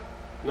hacer,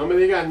 no me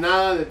digas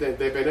nada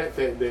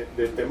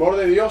del temor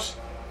de Dios,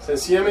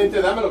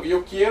 sencillamente dame lo que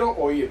yo quiero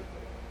oír.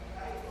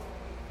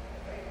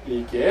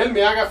 y que Él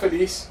me haga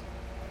feliz,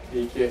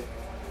 y que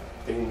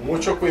tengan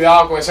mucho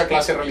cuidado con esa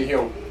clase de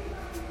religión.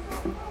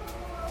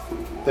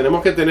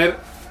 Tenemos que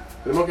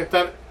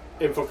estar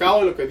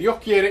enfocados en lo que Dios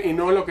quiere y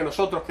no en lo que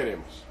nosotros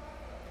queremos.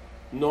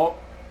 No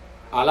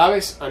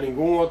alabes a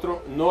ningún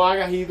otro, no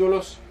hagas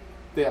ídolos,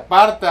 te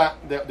aparta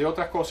de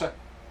otras cosas,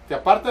 te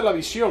aparta la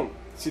visión.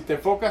 Si te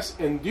enfocas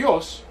en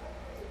Dios,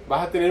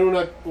 vas a tener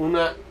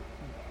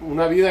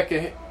una vida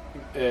que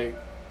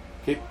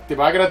te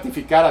va a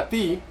gratificar a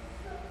ti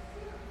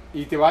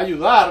y te va a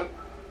ayudar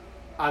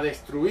a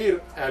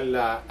destruir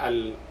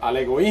al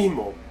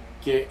egoísmo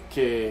que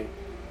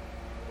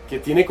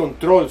tiene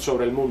control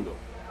sobre el mundo.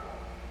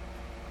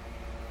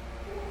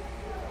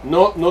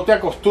 No te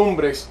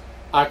acostumbres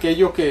a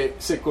aquello que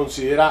se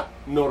considera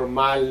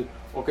normal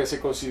o que se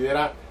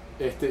considera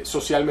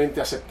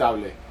socialmente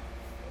aceptable.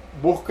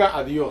 Busca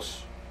a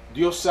Dios.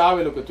 Dios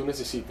sabe lo que tú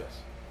necesitas.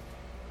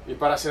 Y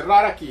para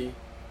cerrar aquí,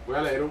 voy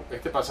a leer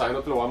este pasaje,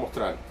 no te lo voy a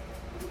mostrar.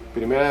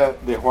 Primera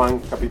de Juan,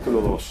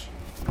 capítulo 2,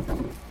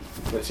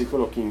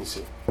 versículo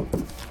 15.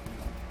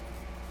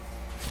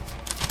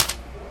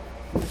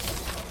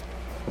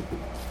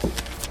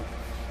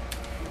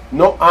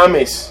 No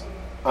ames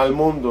al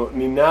mundo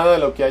ni nada de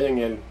lo que hay en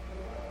él.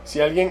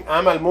 Si alguien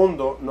ama al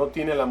mundo, no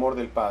tiene el amor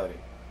del Padre.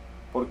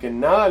 Porque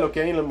nada de lo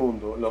que hay en el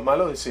mundo, los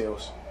malos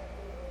deseos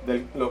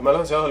del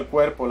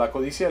cuerpo, la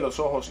codicia de los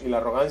ojos y la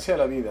arrogancia de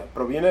la vida,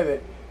 proviene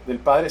del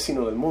Padre,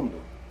 sino del mundo.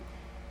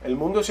 El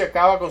mundo se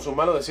acaba con sus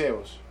malos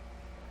deseos,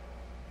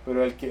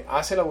 pero el que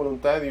hace la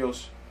voluntad de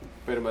Dios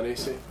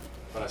permanece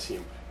para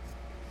siempre.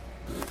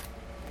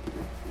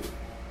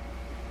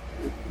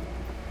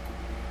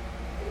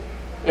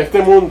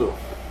 Este mundo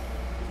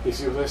y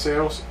sus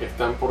deseos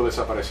están por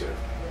desaparecer.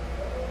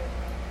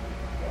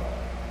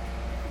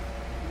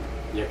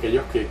 Y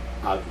aquellos que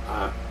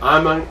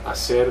aman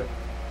hacer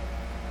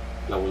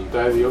la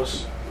voluntad de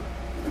Dios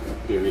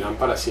vivirán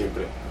para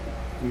siempre.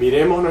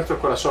 Miremos nuestros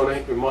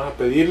corazones y vamos a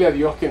pedirle a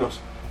Dios que nos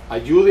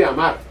ayude a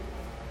amar,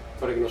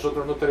 para que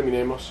nosotros no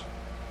terminemos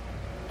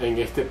en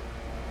este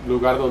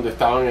lugar donde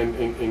estaban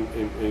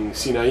en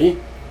Sinaí,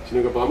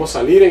 sino que podamos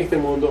salir en este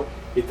mundo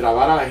y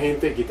tratar a la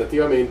gente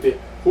equitativamente,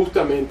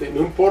 justamente,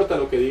 no importa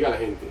lo que diga la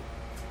gente,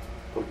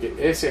 porque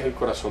ese es el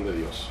corazón de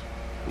Dios.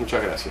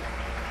 Muchas gracias.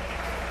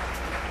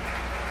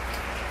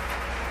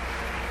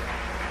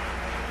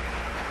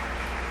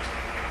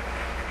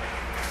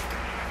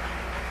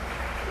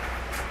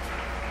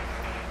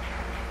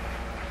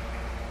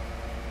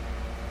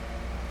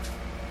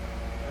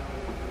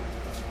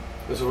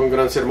 Eso fue un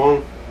gran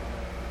sermón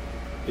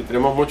y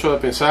tenemos mucho de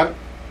pensar,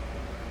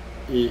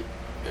 y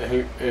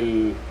es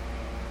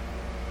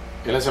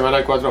la semana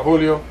del 4 de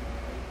julio.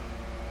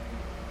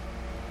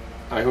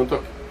 Hay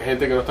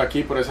gente que no está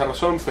aquí por esa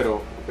razón,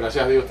 pero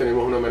gracias a Dios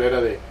tenemos una manera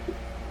de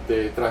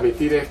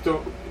transmitir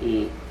esto,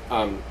 y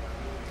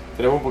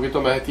tenemos un poquito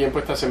más de tiempo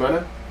esta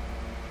semana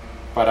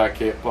para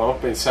que podamos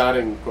pensar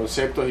en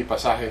conceptos y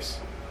pasajes.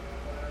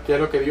 ¿Qué es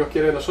lo que Dios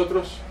quiere de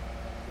nosotros?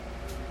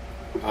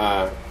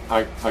 A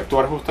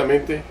actuar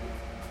justamente,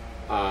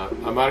 a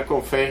amar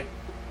con fe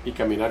y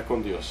caminar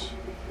con Dios.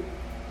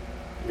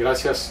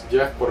 Gracias,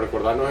 Jeff, por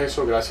recordarnos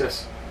eso.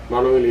 Gracias,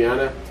 Marlon y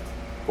Liliana,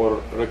 por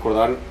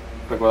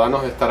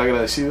recordarnos de estar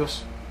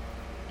agradecidos,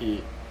 y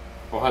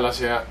ojalá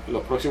sea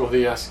los próximos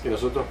días que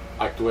nosotros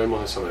actuemos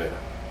de esa manera.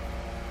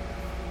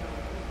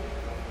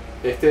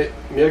 Este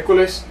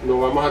miércoles no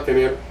vamos a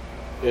tener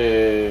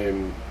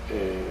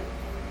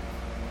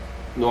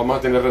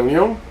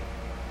reunión,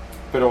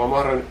 pero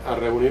vamos a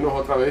reunirnos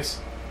otra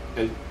vez,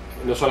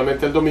 no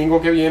solamente el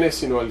domingo que viene,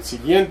 sino el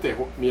siguiente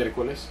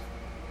miércoles.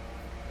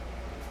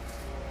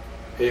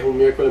 Es un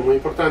miércoles muy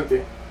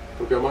importante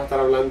porque vamos a estar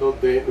hablando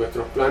de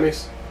nuestros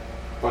planes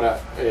para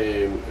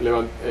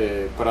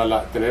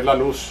tener la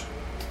luz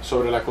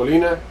sobre la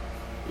colina,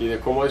 y de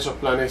cómo esos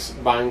planes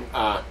van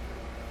a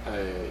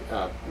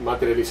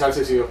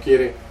materializarse, si Dios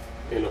quiere,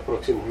 en los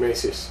próximos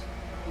meses.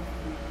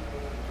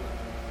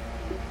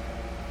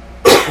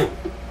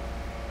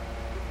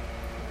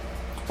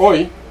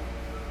 Hoy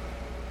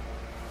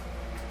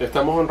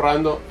estamos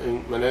honrando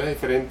en maneras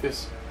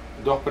diferentes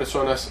dos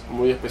personas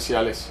muy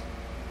especiales,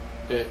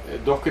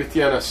 dos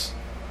cristianas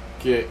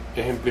que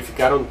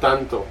ejemplificaron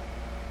tanto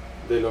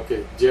de lo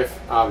que Jeff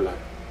habla.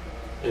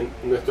 En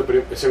nuestro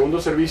segundo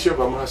servicio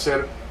vamos a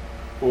hacer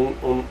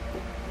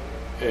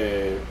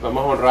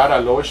vamos a honrar a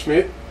Lois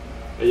Schmidt.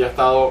 Ella ha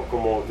estado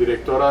como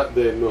directora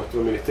de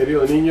nuestro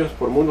ministerio de niños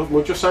por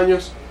muchos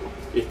años,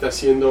 y está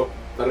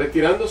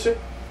retirándose,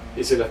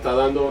 y se le está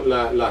dando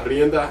las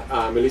riendas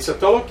a Melissa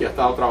Tolo, que ha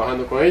estado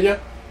trabajando con ella.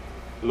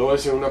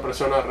 Lois es una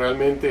persona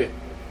realmente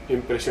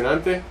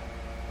impresionante,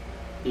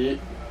 y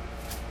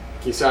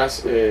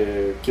quizás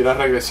quiera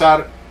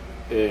regresar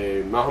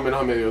más o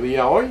menos a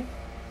mediodía hoy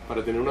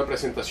para tener una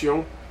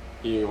presentación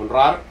y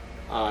honrar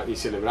y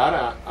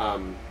celebrar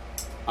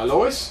a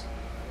Lois.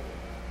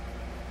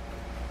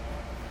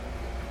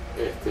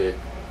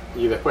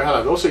 Y después a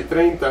las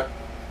 12:30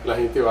 la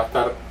gente va a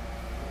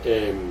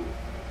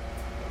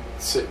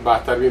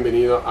estar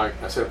bienvenido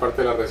a ser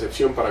parte de la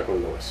recepción para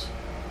con Lois.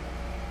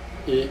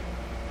 y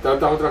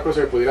tantas otras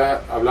cosas que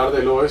pudiera hablar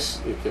de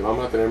Lois y que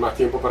vamos a tener más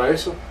tiempo para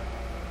eso.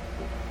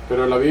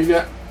 Pero la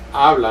Biblia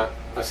habla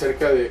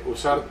acerca de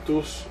usar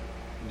tus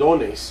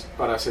dones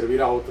para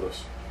servir a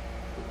otros.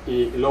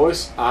 Y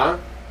Lois ha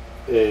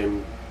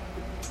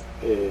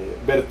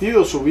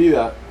vertido su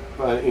vida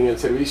en el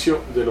servicio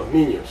de los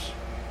niños.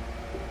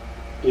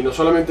 Y no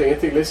solamente en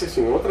esta iglesia,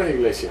 sino en otras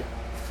iglesias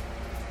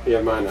y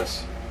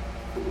hermanas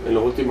en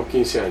los últimos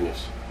 15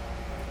 años.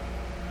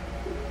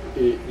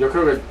 Y yo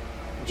creo que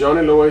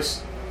John y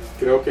Lois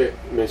creo que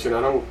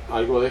mencionaron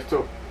algo de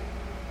esto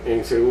en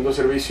el segundo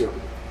servicio.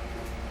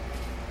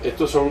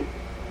 Estos son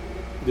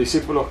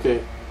discípulos que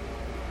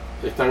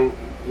están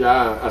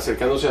ya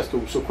acercándose a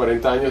sus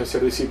 40 años de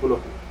ser discípulos.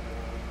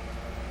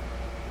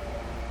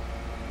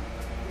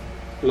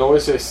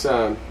 Lois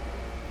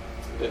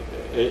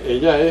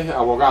ella es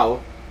abogado,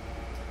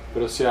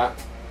 pero se ha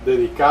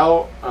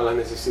dedicado a las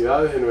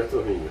necesidades de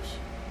nuestros niños.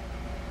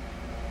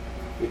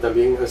 Y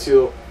también han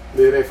sido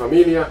líderes de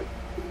familia,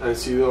 han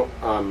sido,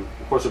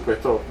 por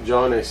supuesto,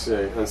 John es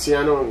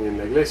anciano en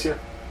la iglesia,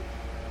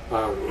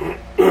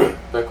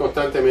 están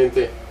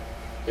constantemente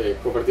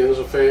compartiendo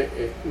su fe,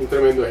 es un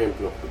tremendo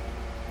ejemplo.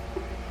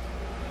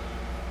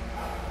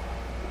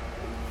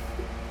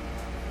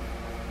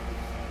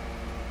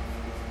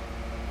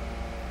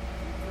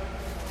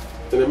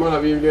 Tenemos la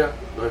Biblia,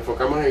 nos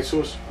enfocamos en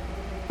Jesús,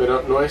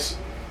 pero no es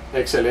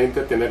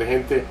excelente tener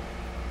gente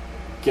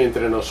que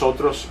entre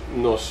nosotros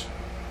nos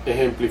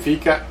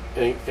ejemplifica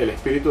en el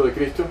Espíritu de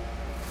Cristo.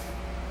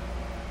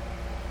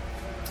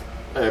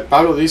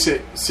 Pablo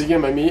dice,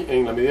 sígueme a mí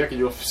en la medida que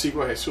yo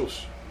sigo a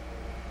Jesús.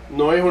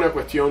 No es una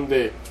cuestión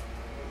de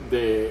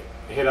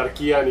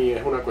jerarquía, ni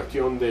es una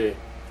cuestión de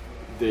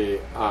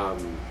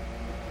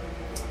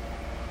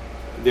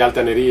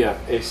altanería,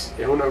 es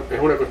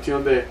una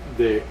cuestión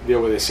de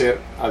obedecer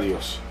a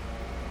Dios.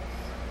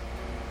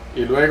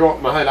 Y luego,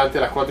 más adelante,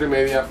 a las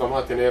 4:30,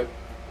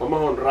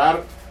 vamos a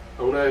honrar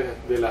a una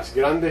de las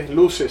grandes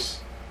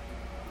luces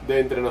de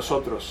entre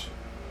nosotros,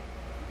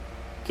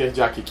 que es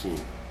Jackie King.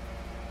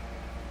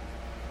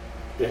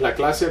 Es la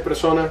clase de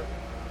persona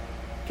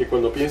que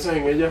cuando piensas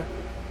en ella,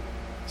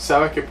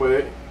 sabes que te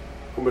puedes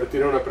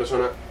convertir en una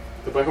persona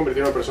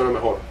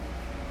mejor.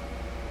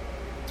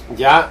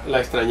 Ya la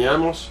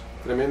extrañamos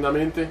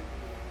tremendamente,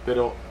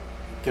 pero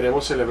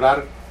queremos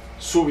celebrar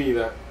su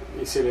vida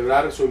y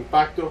celebrar su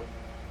impacto.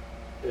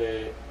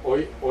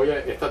 Hoy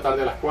esta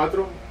tarde a las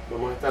 4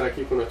 vamos a estar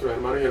aquí con nuestros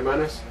hermanos y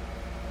hermanas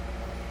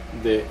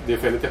de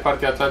diferentes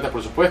partes de Atlanta.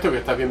 Por supuesto que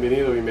estás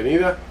bienvenido,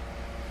 bienvenida,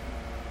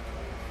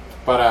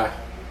 para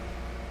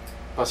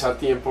pasar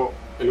tiempo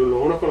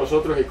los unos con los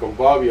otros y con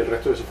Bob y el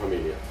resto de su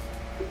familia.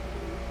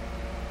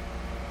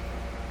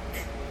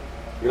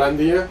 Gran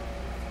día.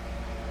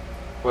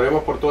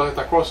 Oremos por todas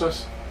estas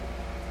cosas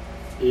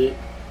y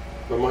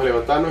vamos a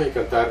levantarnos y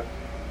cantar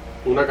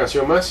una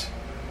canción más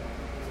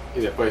y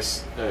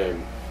después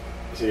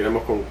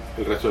seguiremos con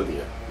el resto del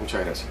día.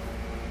 Muchas gracias.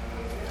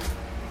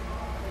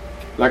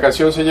 La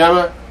canción se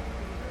llama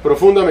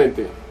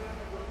Profundamente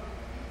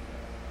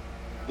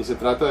y se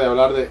trata de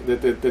hablar de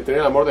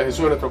tener el amor de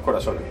Jesús en nuestros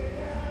corazones.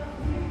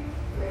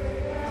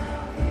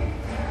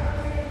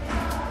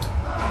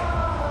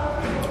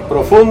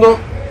 Profundo,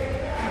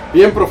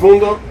 bien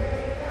profundo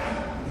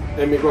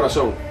en mi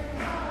corazón.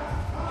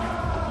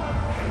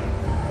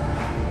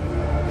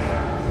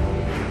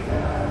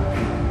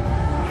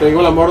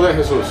 Tengo el amor de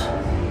Jesús.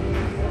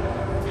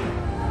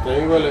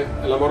 Tengo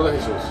el amor de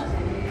Jesús.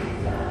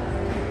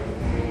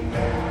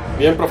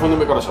 Bien profundo en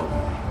mi corazón.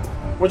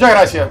 Muchas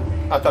gracias.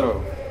 Hasta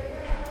luego.